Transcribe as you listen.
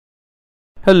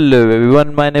Hello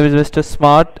everyone, my name is Mr.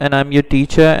 Smart and I'm your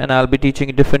teacher, and I'll be teaching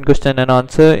a different question and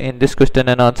answer in this question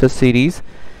and answer series.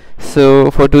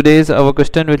 So for today's our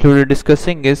question which we'll be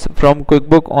discussing is from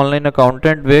QuickBooks Online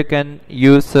Accountant, where can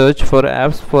you search for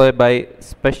apps for by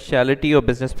specialty or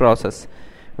business process.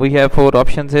 We have four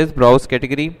options: is browse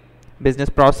category,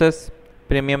 business process,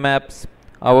 premium apps,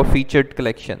 our featured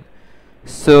collection.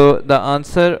 So the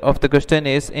answer of the question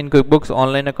is, in QuickBooks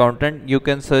Online Accountant you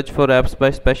can search for apps by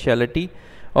specialty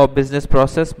or business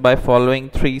process by following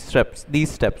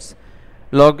these steps.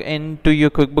 Log into your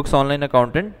QuickBooks Online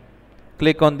Accountant,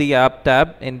 click on the app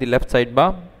tab in the left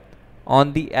sidebar.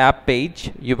 On the app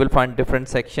page you will find different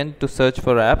sections to search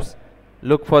for apps.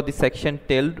 Look for the section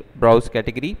titled browse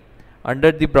category.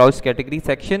 Under the browse category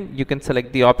section you can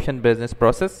select the option business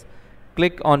process.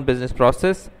 Click on business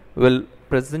process, will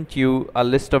present you a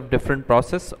list of different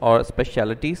process or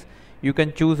specialties. You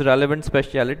can choose relevant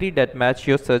specialty that match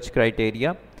your search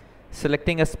criteria.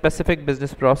 Selecting a specific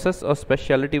business process or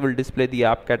specialty will display the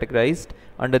app categorized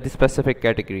under the specific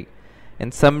category.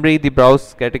 In summary, the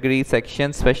browse category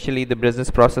section, especially the business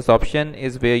process option,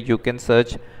 is where you can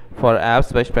search for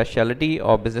apps by specialty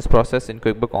or business process in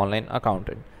QuickBooks Online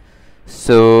Accountant.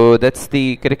 So that's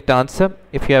the correct answer.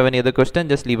 If you have any other question,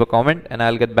 just leave a comment and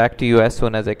I'll get back to you as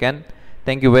soon as I can.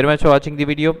 Thank you very much for watching the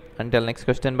video. Until next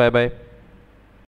question, bye bye.